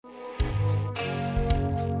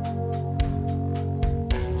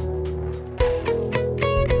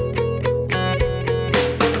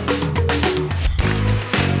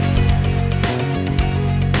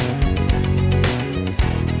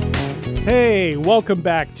Hey, welcome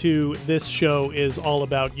back to This Show is All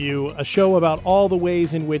About You, a show about all the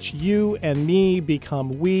ways in which you and me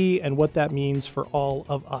become we and what that means for all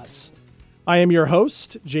of us. I am your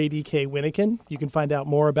host, JDK Winnikin. You can find out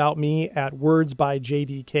more about me at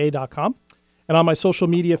wordsbyjdk.com and on my social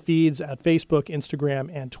media feeds at Facebook,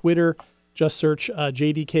 Instagram, and Twitter. Just search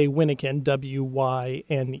JDK Winnikin, W-Y-N-E-K-E-N,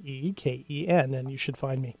 and you should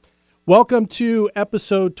find me. Welcome to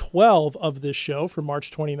episode 12 of this show for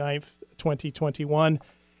March 29th, 2021.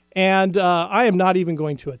 And I am not even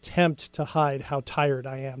going to attempt to hide how tired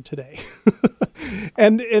I am today.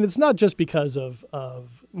 and it's not just because of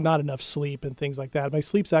not enough sleep and things like that. My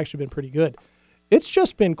sleep's actually been pretty good. It's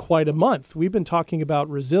just been quite a month. We've been talking about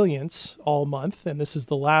resilience all month, and this is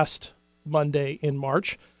the last Monday in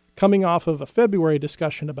March, coming off of a February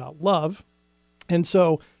discussion about love. And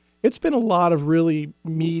so it's been a lot of really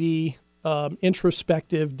meaty,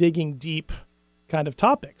 introspective, digging deep kind of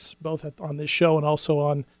topics, both on this show and also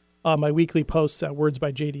on my weekly posts at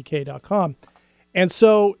wordsbyjdk.com. And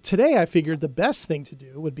so today I figured the best thing to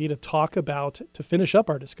do would be to finish up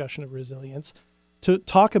our discussion of resilience, to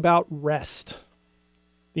talk about rest,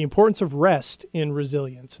 the importance of rest in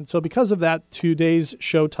resilience. And so because of that, today's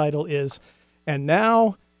show title is, And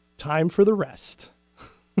Now, Time for the Rest.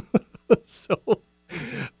 So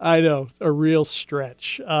I know, a real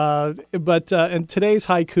stretch. But today's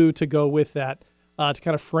haiku to go with that, to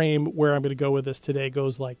kind of frame where I'm going to go with this today,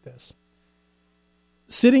 goes like this.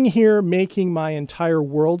 Sitting here making my entire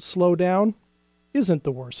world slow down isn't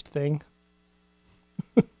the worst thing.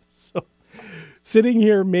 So, sitting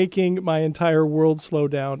here making my entire world slow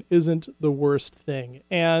down isn't the worst thing.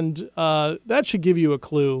 And that should give you a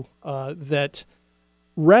clue that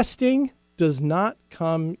resting does not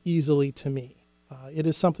come easily to me. It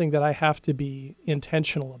is something that I have to be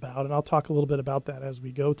intentional about, and I'll talk a little bit about that as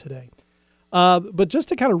we go today. But just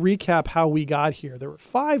to kind of recap how we got here, there were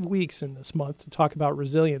 5 weeks in this month to talk about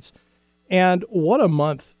resilience, and what a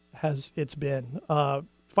month has it's been. 5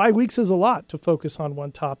 weeks is a lot to focus on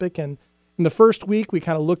one topic, and in the first week, we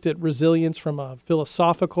kind of looked at resilience from a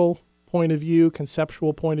philosophical point of view,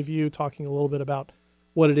 conceptual point of view, talking a little bit about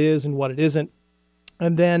what it is and what it isn't.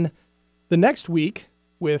 And then the next week,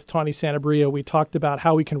 with Tawny Santabria, we talked about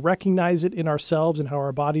how we can recognize it in ourselves and how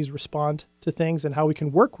our bodies respond to things and how we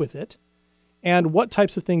can work with it and what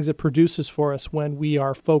types of things it produces for us when we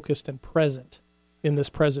are focused and present in this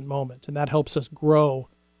present moment. And that helps us grow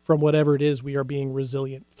from whatever it is we are being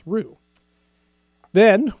resilient through.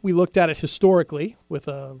 Then we looked at it historically with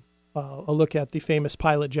a look at the famous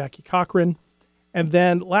pilot Jackie Cochran. And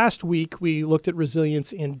then last week, we looked at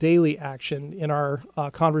resilience in daily action in our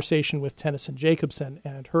conversation with Tennyson Jacobson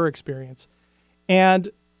and her experience. And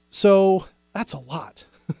so that's a lot.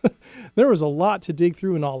 There was a lot to dig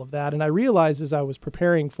through in all of that. And I realized as I was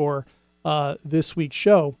preparing for this week's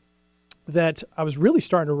show that I was really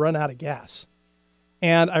starting to run out of gas.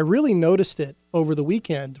 And I really noticed it over the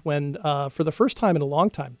weekend when, for the first time in a long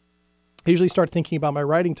time, I usually start thinking about my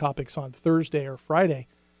writing topics on Thursday or Friday.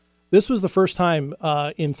 This was the first time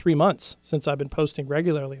in 3 months since I've been posting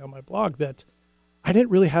regularly on my blog that I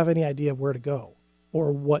didn't really have any idea of where to go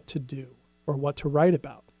or what to do or what to write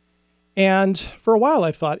about. And for a while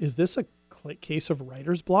I thought, is this a case of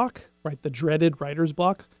writer's block, right? The dreaded writer's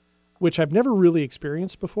block, which I've never really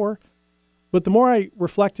experienced before. But the more I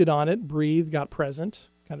reflected on it, breathed, got present,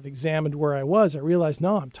 kind of examined where I was, I realized,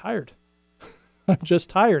 no, I'm tired. I'm just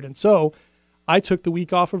tired. And so I took the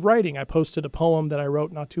week off of writing. I posted a poem that I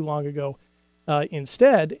wrote not too long ago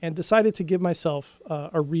instead and decided to give myself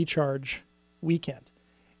a recharge weekend.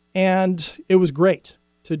 And it was great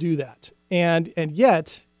to do that. And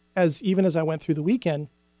yet, even as I went through the weekend,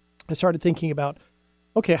 I started thinking about,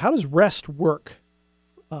 okay, how does rest work?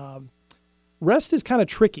 Rest is kind of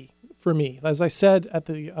tricky for me. As I said at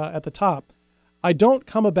the top, I don't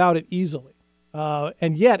come about it easily.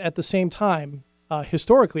 And yet, at the same time,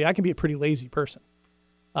 historically, I can be a pretty lazy person.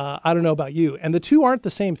 I don't know about you. And the two aren't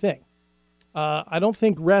the same thing. I don't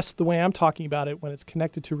think rest, the way I'm talking about it when it's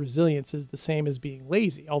connected to resilience, is the same as being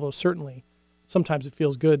lazy, although certainly sometimes it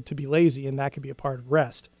feels good to be lazy, and that could be a part of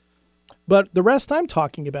rest. But the rest I'm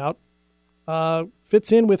talking about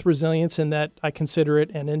fits in with resilience in that I consider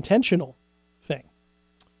it an intentional thing.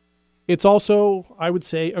 It's also, I would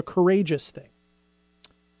say, a courageous thing.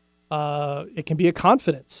 It can be a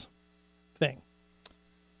confidence thing.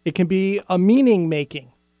 It can be a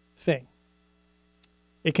meaning-making thing.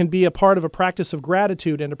 It can be a part of a practice of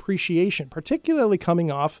gratitude and appreciation, particularly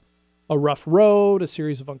coming off a rough road, a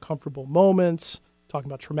series of uncomfortable moments, talking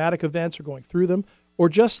about traumatic events or going through them, or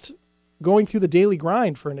just going through the daily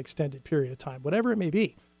grind for an extended period of time, whatever it may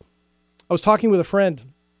be. I was talking with a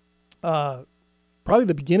friend probably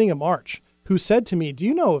the beginning of March, who said to me, do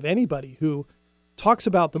you know of anybody who talks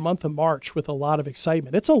about the month of March with a lot of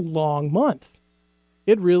excitement? It's a long month.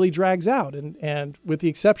 It really drags out. And with the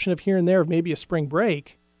exception of here and there of maybe a spring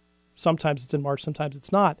break, sometimes it's in March, sometimes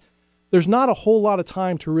it's not, there's not a whole lot of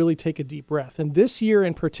time to really take a deep breath. And this year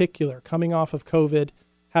in particular, coming off of COVID,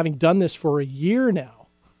 having done this for a year now,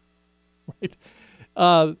 right?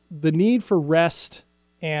 The need for rest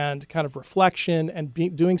and kind of reflection and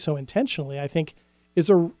doing so intentionally, I think, is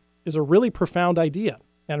a really profound idea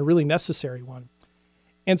and a really necessary one.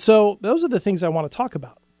 And so those are the things I want to talk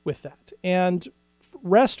about with that. And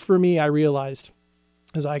rest for me, I realized,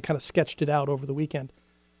 as I kind of sketched it out over the weekend,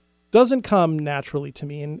 doesn't come naturally to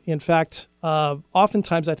me. And in fact,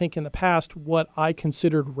 oftentimes I think in the past, what I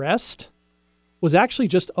considered rest was actually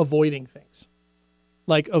just avoiding things,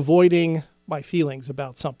 like avoiding my feelings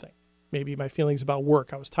about something, maybe my feelings about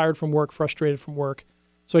work. I was tired from work, frustrated from work.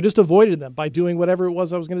 So I just avoided them by doing whatever it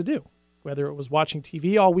was I was going to do, whether it was watching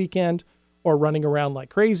TV all weekend or running around like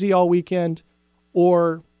crazy all weekend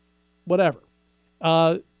or whatever.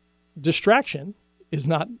 Distraction is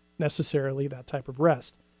not necessarily that type of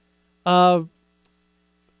rest.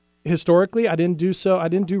 Historically, I didn't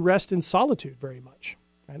do rest in solitude very much.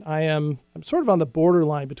 And I'm sort of on the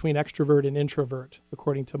borderline between extrovert and introvert,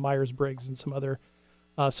 according to Myers-Briggs and some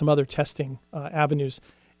other testing avenues.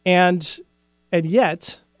 And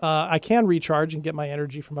yet, I can recharge and get my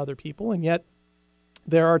energy from other people. And yet,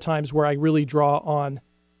 there are times where I really draw on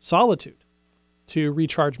solitude to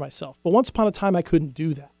recharge myself. But once upon a time, I couldn't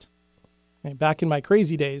do that. And back in my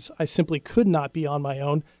crazy days, I simply could not be on my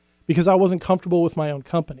own because I wasn't comfortable with my own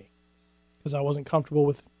company, because I wasn't comfortable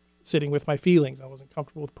with sitting with my feelings. I wasn't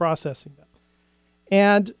comfortable with processing them.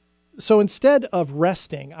 And so instead of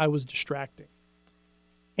resting, I was distracting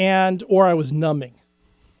or I was numbing.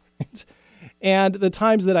 And the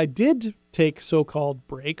times that I did take so-called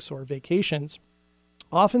breaks or vacations,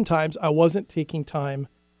 oftentimes I wasn't taking time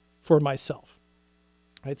for myself.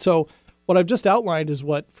 Right? So what I've just outlined is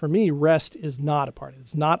what, for me, rest is not a part of.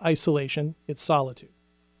 It's not isolation, it's solitude.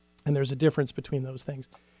 And there's a difference between those things.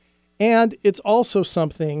 And it's also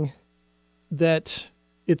something that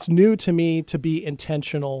it's new to me to be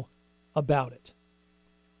intentional about it.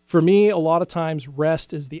 For me, a lot of times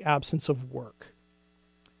rest is the absence of work.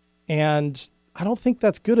 And I don't think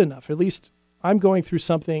that's good enough. At least I'm going through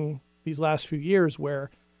something these last few years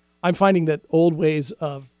where I'm finding that old ways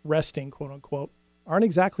of resting, quote unquote, aren't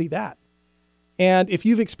exactly that. And if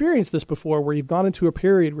you've experienced this before, where you've gone into a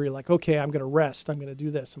period where you're like, okay, I'm going to rest, I'm going to do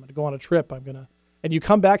this, I'm going to go on a trip, and you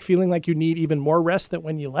come back feeling like you need even more rest than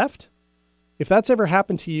when you left. If that's ever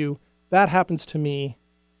happened to you, that happens to me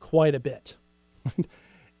quite a bit.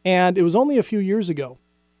 And it was only a few years ago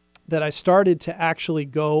that I started to actually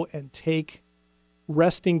go and take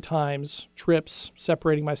resting times, trips,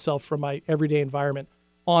 separating myself from my everyday environment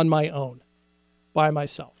on my own, by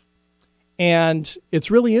myself. And it's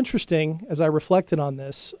really interesting, as I reflected on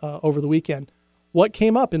this over the weekend, what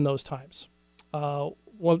came up in those times.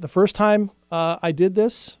 The first time I did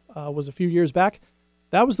this was a few years back.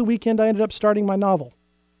 That was the weekend I ended up starting my novel,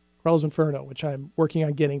 Carlos Inferno, which I'm working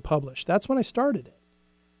on getting published. That's when I started it.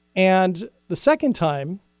 And the second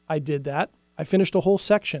time I did that, I finished a whole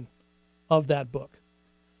section of that book.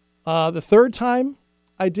 The third time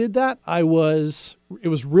I did that, it was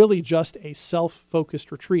really just a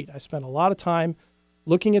self-focused retreat. I spent a lot of time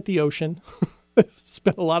looking at the ocean,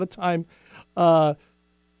 spent a lot of time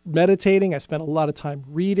meditating. I spent a lot of time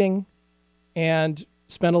reading, and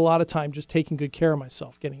spent a lot of time just taking good care of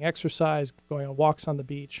myself, getting exercise, going on walks on the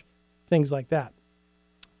beach, things like that.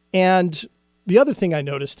 And the other thing I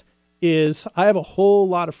noticed is I have a whole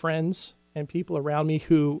lot of friends and people around me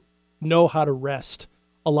who know how to rest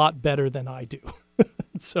a lot better than I do.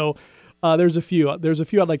 So there's a few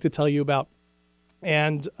I'd like to tell you about,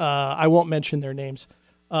 and I won't mention their names.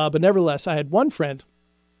 But nevertheless, I had one friend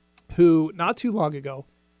who not too long ago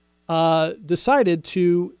decided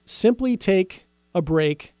to simply take a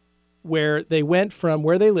break where they went from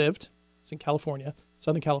where they lived, it's in California,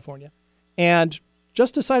 Southern California, and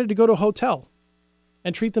just decided to go to a hotel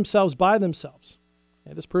and treat themselves by themselves.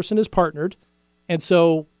 And this person is partnered,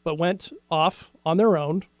 but went off on their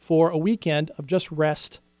own for a weekend of just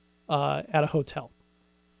rest at a hotel.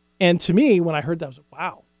 And to me, when I heard that, I was like,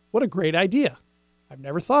 wow, what a great idea. I've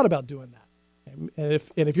never thought about doing that. And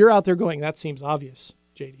if you're out there going, that seems obvious,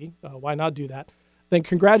 JD, why not do that? Then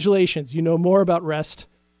congratulations, you know more about rest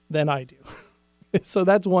than I do. So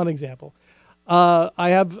that's one example. I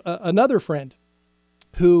have another friend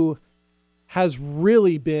who has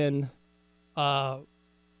really been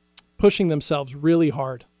pushing themselves really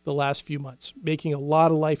hard the last few months, making a lot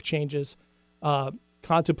of life changes,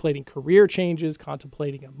 contemplating career changes,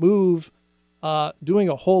 contemplating a move, doing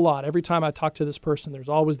a whole lot. Every time I talk to this person, there's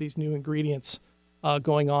always these new ingredients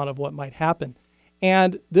going on of what might happen.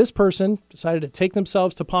 And this person decided to take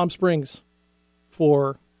themselves to Palm Springs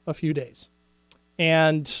for a few days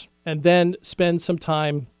and then spend some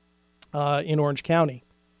time in Orange County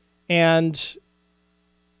and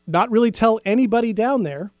not really tell anybody down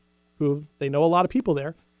there, who they know a lot of people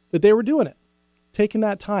there, that they were doing it, taking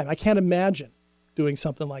that time. I can't imagine doing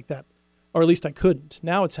something like that, or at least I couldn't.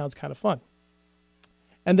 Now it sounds kind of fun.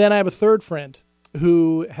 And then I have a third friend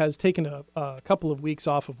who has taken a couple of weeks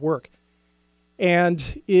off of work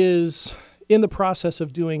and is in the process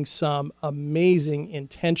of doing some amazing,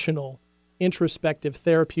 intentional, introspective,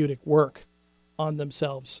 therapeutic work on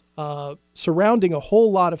themselves, surrounding a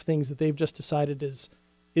whole lot of things that they've just decided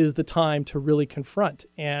is the time to really confront.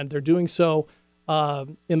 And they're doing so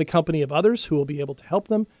in the company of others who will be able to help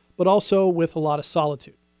them, but also with a lot of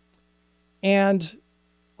solitude. And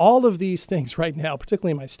all of these things right now,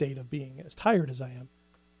 particularly in my state of being as tired as I am,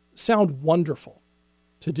 sound wonderful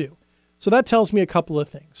to do. So that tells me a couple of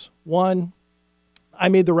things. One, I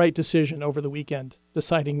made the right decision over the weekend,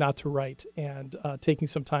 deciding not to write and taking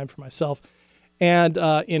some time for myself. And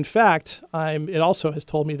in fact, it also has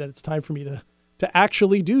told me that it's time for me to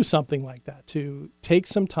actually do something like that, to take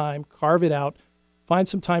some time, carve it out, find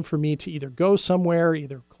some time for me to either go somewhere,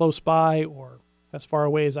 either close by or as far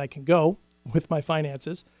away as I can go with my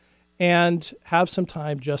finances, and have some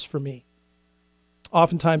time just for me.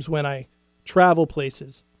 Oftentimes when I travel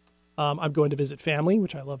places, I'm going to visit family,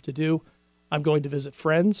 which I love to do. I'm going to visit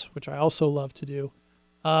friends, which I also love to do.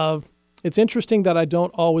 It's interesting that I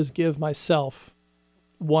don't always give myself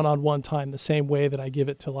one-on-one time the same way that I give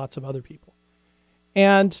it to lots of other people.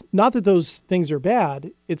 And not that those things are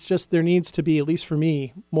bad, it's just there needs to be, at least for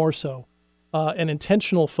me, more so, an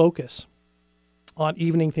intentional focus on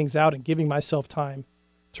evening things out and giving myself time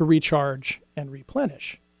to recharge and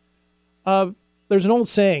replenish. There's an old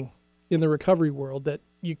saying in the recovery world that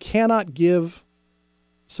you cannot give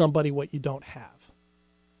somebody what you don't have.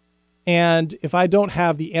 And if I don't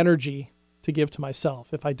have the energy to give to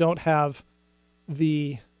myself, if I don't have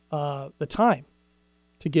the time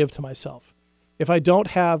to give to myself, if I don't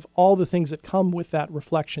have all the things that come with that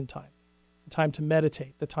reflection time, the time to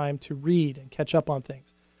meditate, the time to read and catch up on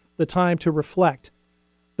things, the time to reflect,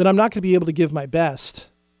 then I'm not going to be able to give my best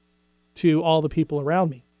to all the people around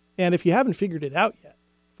me. And if you haven't figured it out yet,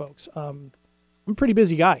 folks, I'm a pretty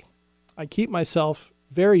busy guy. I keep myself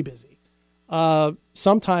very busy.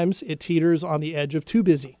 Sometimes it teeters on the edge of too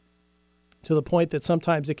busy, to the point that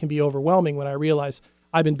sometimes it can be overwhelming when I realize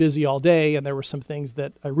I've been busy all day and there were some things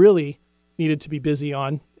that I really needed to be busy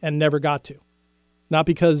on and never got to. Not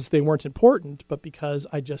because they weren't important, but because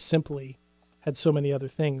I just simply had so many other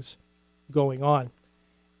things going on.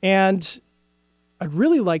 And I'd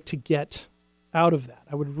really like to get out of that.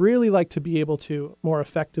 I would really like to be able to more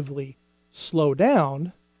effectively slow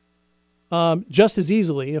down just as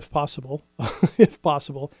easily, if possible,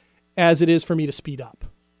 as it is for me to speed up.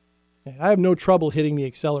 I have no trouble hitting the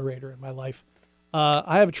accelerator in my life.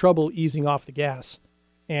 I have trouble easing off the gas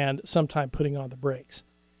and sometimes putting on the brakes.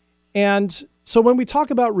 And so when we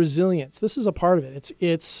talk about resilience, this is a part of it.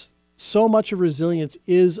 It's so much of resilience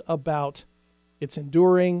is about it's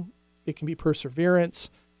enduring. It can be perseverance.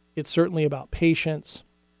 It's certainly about patience.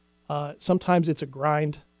 Sometimes it's a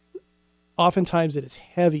grind. Oftentimes it is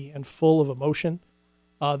heavy and full of emotion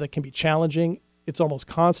that can be challenging. It's almost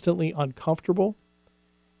constantly uncomfortable.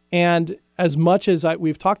 And as much as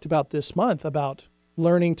we've talked about this month about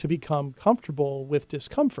learning to become comfortable with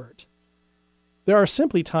discomfort, there are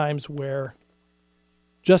simply times where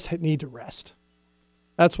just need to rest.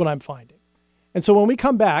 That's what I'm finding. And so when we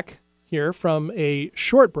come back here from a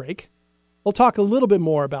short break, we'll talk a little bit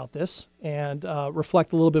more about this and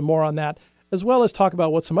reflect a little bit more on that, as well as talk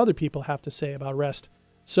about what some other people have to say about rest.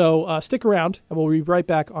 So stick around, and we'll be right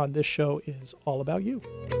back on This Show Is All About You.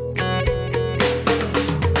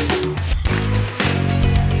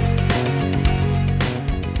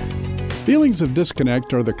 Feelings of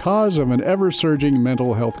disconnect are the cause of an ever-surging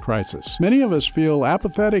mental health crisis. Many of us feel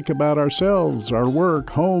apathetic about ourselves, our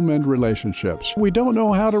work, home, and relationships. We don't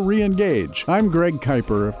know how to re-engage. I'm Greg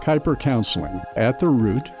Kuiper of Kuiper Counseling. At the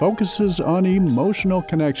Root focuses on emotional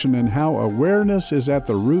connection and how awareness is at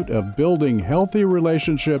the root of building healthy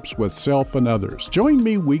relationships with self and others. Join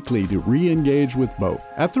me weekly to re-engage with both.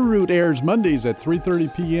 At the Root airs Mondays at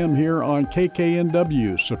 3:30 p.m. here on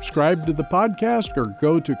KKNW. Subscribe to the podcast or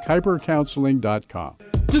go to kuipercounseling.com marriagecounseling.com.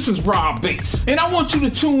 This is Rob Bass, and I want you to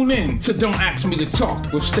tune in to Don't Ask Me to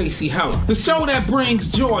Talk with Stacey Heller, the show that brings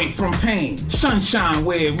joy from pain, sunshine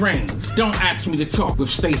where it rains. Don't Ask Me to Talk with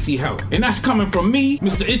Stacey Heller. And that's coming from me,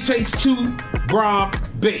 Mr. It Takes Two, Rob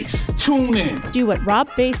Bass. Tune in. Do what Rob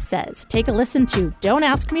Bass says. Take a listen to Don't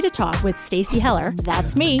Ask Me to Talk with Stacey Heller.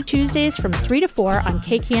 That's me, Tuesdays from 3 to 4 on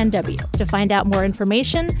KKNW. To find out more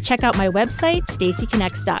information, check out my website,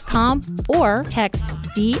 staceyconnects.com, or text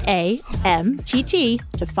DAMTT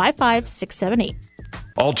to 55678.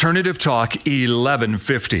 Alternative Talk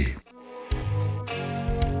 1150.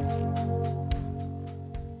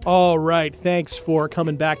 All right. Thanks for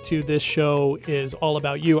coming back to This Show Is All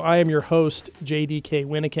About You. I am your host, JDK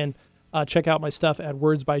Winnikin. Check out my stuff at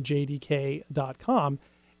wordsbyjdk.com.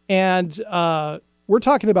 And we're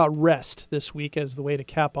talking about rest this week as the way to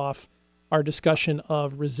cap off our discussion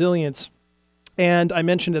of resilience. And I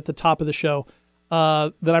mentioned at the top of the show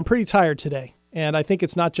that I'm pretty tired today. And I think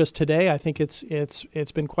it's not just today. I think it's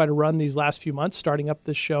been quite a run these last few months, starting up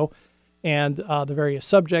this show and the various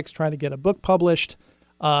subjects, trying to get a book published.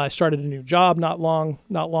 I started a new job not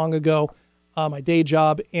long ago, my day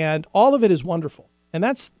job, and all of it is wonderful. And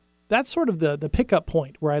that's sort of the pickup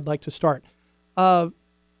point where I'd like to start. I'm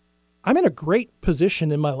in a great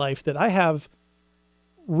position in my life that I have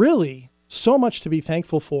really so much to be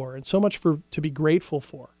thankful for and so much to be grateful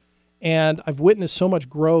for. And I've witnessed so much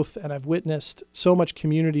growth, and I've witnessed so much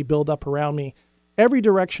community build up around me. Every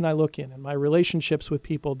direction I look in, and my relationships with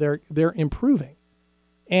people, they're improving.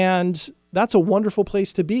 And that's a wonderful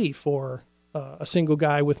place to be for a single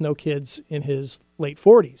guy with no kids in his late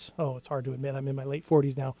 40s. Oh, it's hard to admit I'm in my late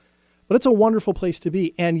 40s now. But it's a wonderful place to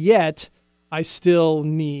be. And yet, I still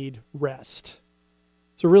need rest.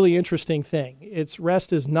 It's a really interesting thing.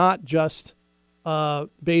 Rest is not just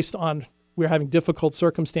based on we're having difficult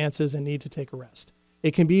circumstances and need to take a rest.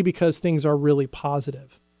 It can be because things are really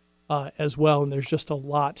positive as well, and there's just a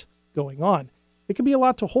lot going on. It can be a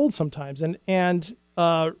lot to hold sometimes. And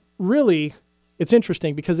really, it's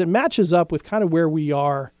interesting because it matches up with kind of where we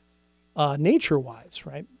are nature-wise,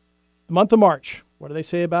 right? The month of March, what do they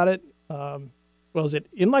say about it? Well, is it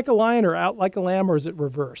in like a lion or out like a lamb, or is it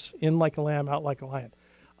reverse? In like a lamb, out like a lion.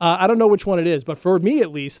 I don't know which one it is, but for me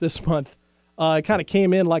at least this month, it kind of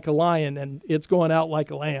came in like a lion and it's going out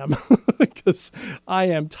like a lamb because I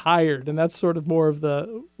am tired, and that's sort of more of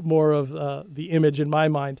the image in my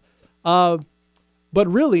mind. But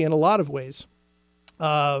really, in a lot of ways,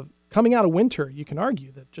 coming out of winter, you can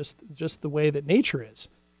argue that just the way that nature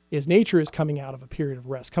is nature is coming out of a period of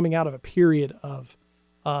rest, coming out of a period of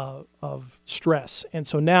stress. And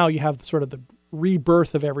so now you have sort of the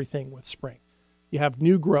rebirth of everything with spring. You have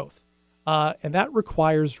new growth, and that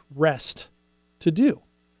requires rest to do.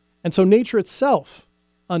 And so nature itself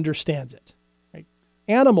understands it. Right?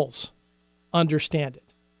 Animals understand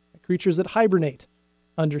it. Creatures that hibernate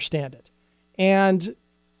understand it. And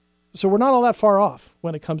so we're not all that far off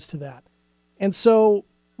when it comes to that. And so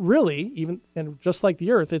really, even and just like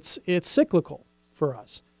the earth, it's cyclical for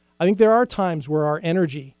us. I think there are times where our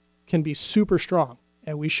energy can be super strong,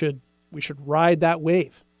 and we should ride that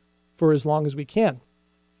wave for as long as we can.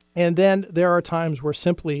 And then there are times where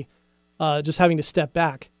simply just having to step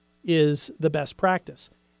back is the best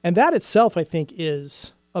practice. And that itself, I think,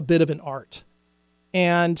 is a bit of an art.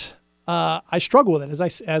 And I struggle with it.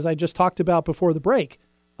 As I just talked about before the break,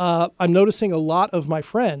 I'm noticing a lot of my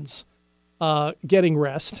friends getting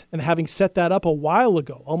rest and having set that up a while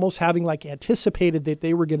ago, almost having like anticipated that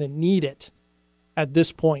they were going to need it at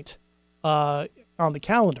this point on the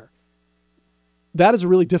calendar. That is a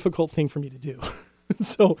really difficult thing for me to do.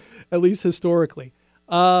 So at least historically.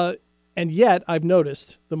 And yet I've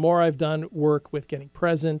noticed the more I've done work with getting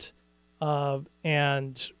present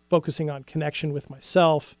and focusing on connection with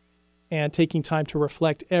myself and taking time to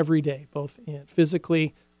reflect every day, both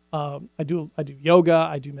physically. I do yoga,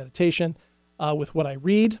 I do meditation with what I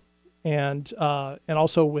read, and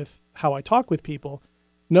also with how I talk with people,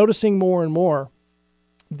 noticing more and more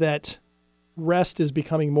that rest is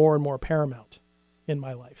becoming more and more paramount in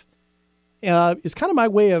my life. Is kind of my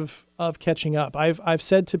way of catching up. I've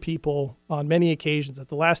said to people on many occasions that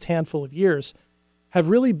the last handful of years have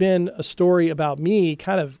really been a story about me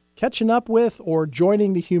kind of catching up with or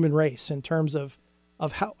joining the human race in terms of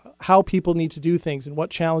how people need to do things and what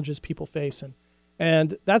challenges people face.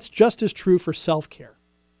 And that's just as true for self-care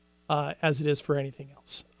as it is for anything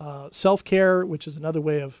else. Self-care, which is another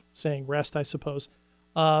way of saying rest, I suppose,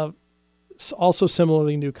 also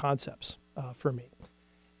similarly new concepts for me.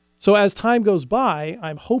 So as time goes by,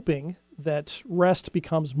 I'm hoping that rest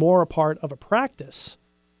becomes more a part of a practice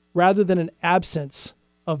rather than an absence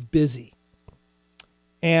of busy.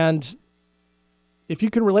 And if you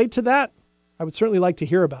can relate to that, I would certainly like to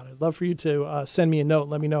hear about it. I'd love for you to send me a note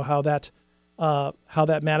and let me know how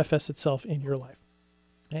that manifests itself in your life.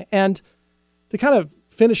 And to kind of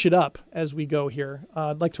finish it up as we go here,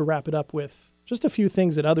 I'd like to wrap it up with just a few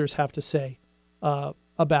things that others have to say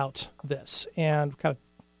about this and kind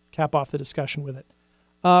of cap off the discussion with it.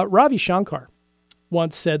 Ravi Shankar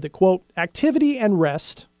once said that, quote, activity and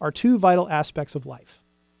rest are two vital aspects of life.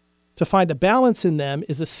 To find a balance in them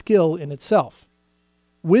is a skill in itself.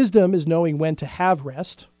 Wisdom is knowing when to have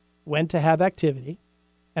rest, when to have activity,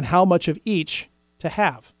 and how much of each to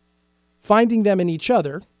have. Finding them in each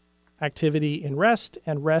other, activity in rest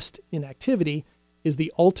and rest in activity, is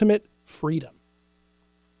the ultimate freedom.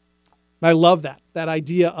 And I love that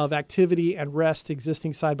idea of activity and rest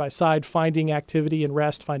existing side by side, finding activity and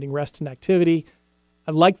rest, finding rest and activity.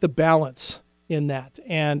 I like the balance in that.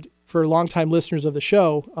 And for longtime listeners of the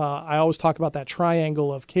show, I always talk about that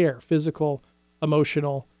triangle of care, physical,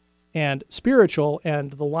 emotional, and spiritual,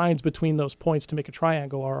 and the lines between those points to make a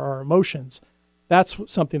triangle are our emotions. That's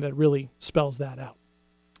something that really spells that out.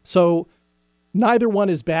 So neither one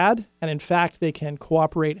is bad, and in fact, they can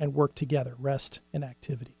cooperate and work together, rest and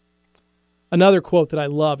activity. Another quote that I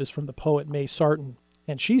love is from the poet May Sarton,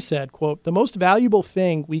 and she said, quote, the most valuable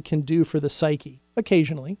thing we can do for the psyche,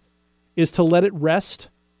 occasionally, is to let it rest,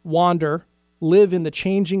 wander, live in the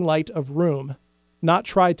changing light of room, not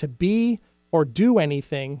try to be or do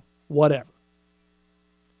anything, whatever.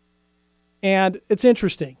 And it's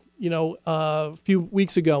interesting, a few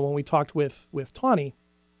weeks ago when we talked with Tawny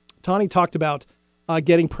talked about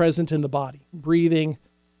getting present in the body, breathing,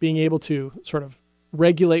 being able to sort of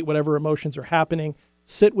regulate whatever emotions are happening,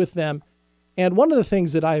 sit with them. And one of the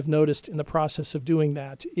things that I have noticed in the process of doing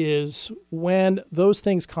that is when those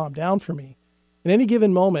things calm down for me, in any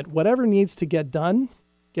given moment, whatever needs to get done,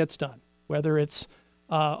 gets done, whether it's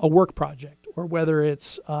a work project or whether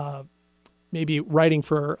it's maybe writing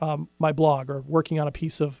for my blog or working on a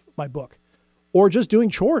piece of my book or just doing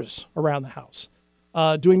chores around the house,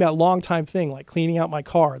 doing that long time thing like cleaning out my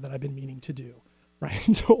car that I've been meaning to do,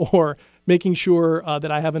 right? Or making sure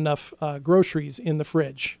that I have enough groceries in the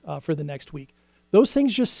fridge for the next week. Those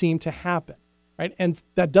things just seem to happen, right? And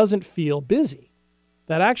that doesn't feel busy.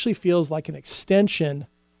 That actually feels like an extension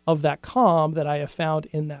of that calm that I have found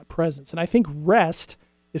in that presence. And I think rest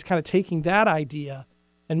is kind of taking that idea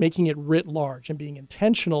and making it writ large and being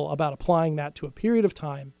intentional about applying that to a period of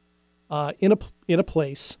time in a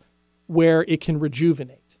place where it can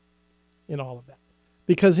rejuvenate in all of that.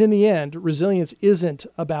 Because in the end, resilience isn't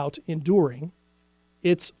about enduring.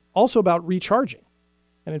 It's also about recharging.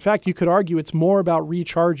 And in fact, you could argue it's more about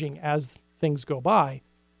recharging as things go by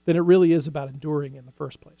than it really is about enduring in the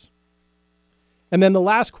first place. And then the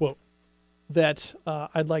last quote that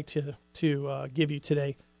I'd like to give you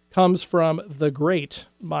today comes from the great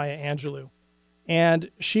Maya Angelou. And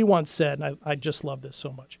she once said, and I just love this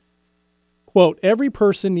so much, quote, every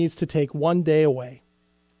person needs to take one day away,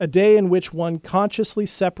 a day in which one consciously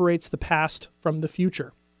separates the past from the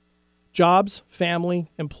future. Jobs,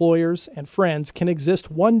 family, employers, and friends can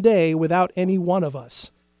exist one day without any one of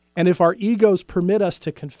us. And if our egos permit us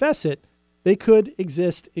to confess it, they could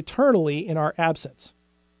exist eternally in our absence.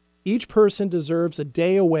 Each person deserves a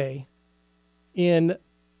day away in...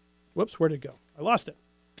 Whoops, where'd it go? I lost it.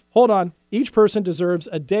 Hold on. Each person deserves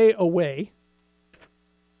a day away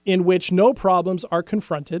in which no problems are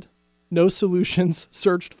confronted, no solutions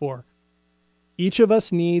searched for. Each of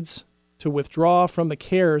us needs to withdraw from the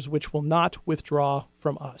cares which will not withdraw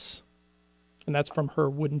from us. And that's from her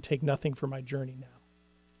Wouldn't Take Nothing for My Journey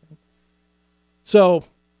Now. So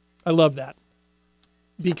I love that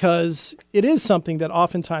because it is something that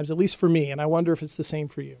oftentimes, at least for me, and I wonder if it's the same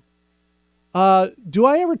for you, do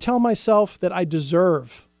I ever tell myself that I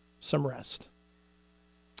deserve some rest?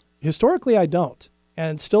 Historically, I don't.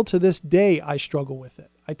 And still to this day, I struggle with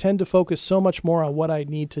it. I tend to focus so much more on what I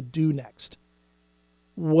need to do next,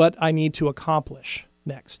 what I need to accomplish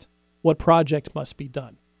next, what project must be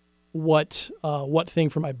done, what thing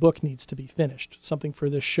for my book needs to be finished, something for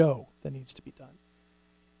this show that needs to be done.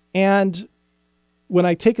 And when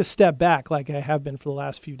I take a step back, like I have been for the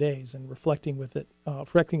last few days, and reflecting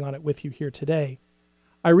on it with you here today,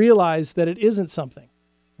 I realize that it isn't something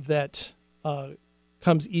that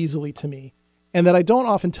comes easily to me, and that I don't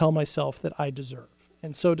often tell myself that I deserve.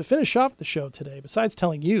 And so to finish off the show today, besides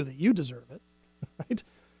telling you that you deserve it,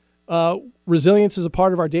 right? Resilience is a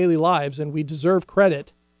part of our daily lives, and we deserve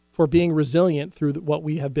credit for being resilient through what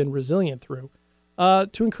we have been resilient through,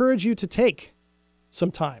 to encourage you to take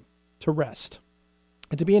some time to rest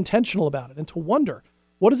and to be intentional about it and to wonder,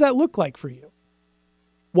 what does that look like for you?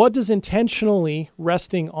 What does intentionally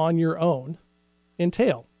resting on your own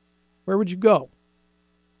entail? Where would you go?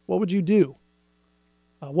 What would you do?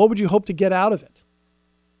 What would you hope to get out of it?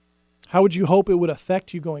 How would you hope it would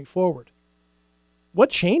affect you going forward? What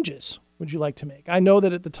changes would you like to make? I know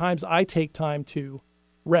that at the times I take time to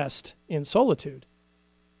rest in solitude,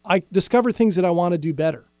 I discover things that I want to do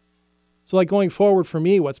better. So like going forward for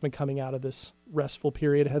me, what's been coming out of this restful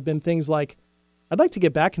period have been things like, I'd like to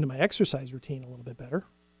get back into my exercise routine a little bit better.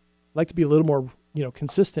 I'd like to be a little more,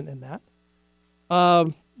 consistent in that.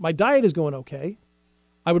 My diet is going okay.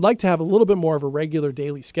 I would like to have a little bit more of a regular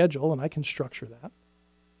daily schedule, and I can structure that.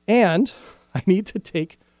 And I need to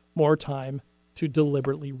take more time to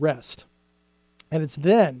deliberately rest. And it's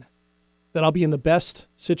then that I'll be in the best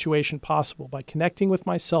situation possible by connecting with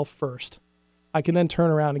myself first. I can then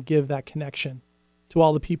turn around and give that connection to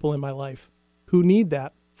all the people in my life who need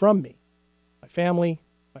that from me. My family,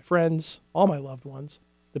 my friends, all my loved ones,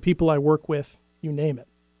 the people I work with, you name it.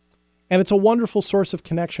 And it's a wonderful source of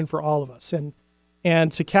connection for all of us.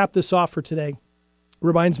 And to cap this off for today,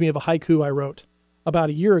 reminds me of a haiku I wrote about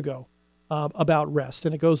a year ago about rest.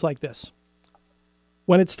 And it goes like this.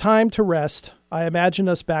 When it's time to rest, I imagine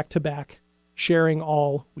us back to back, sharing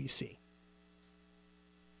all we see.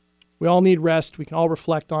 We all need rest. We can all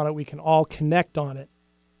reflect on it. We can all connect on it.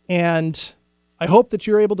 And I hope that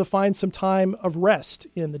you're able to find some time of rest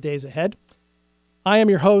in the days ahead. I am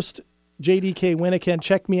your host, JDK Winnikin.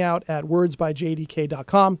 Check me out at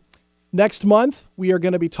wordsbyjdk.com. Next month, we are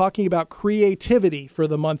going to be talking about creativity for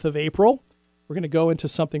the month of April. We're going to go into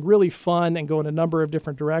something really fun and go in a number of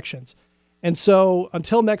different directions. And so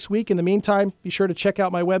until next week, in the meantime, be sure to check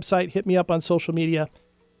out my website, hit me up on social media.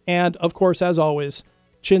 And of course, as always,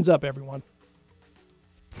 chins up, everyone.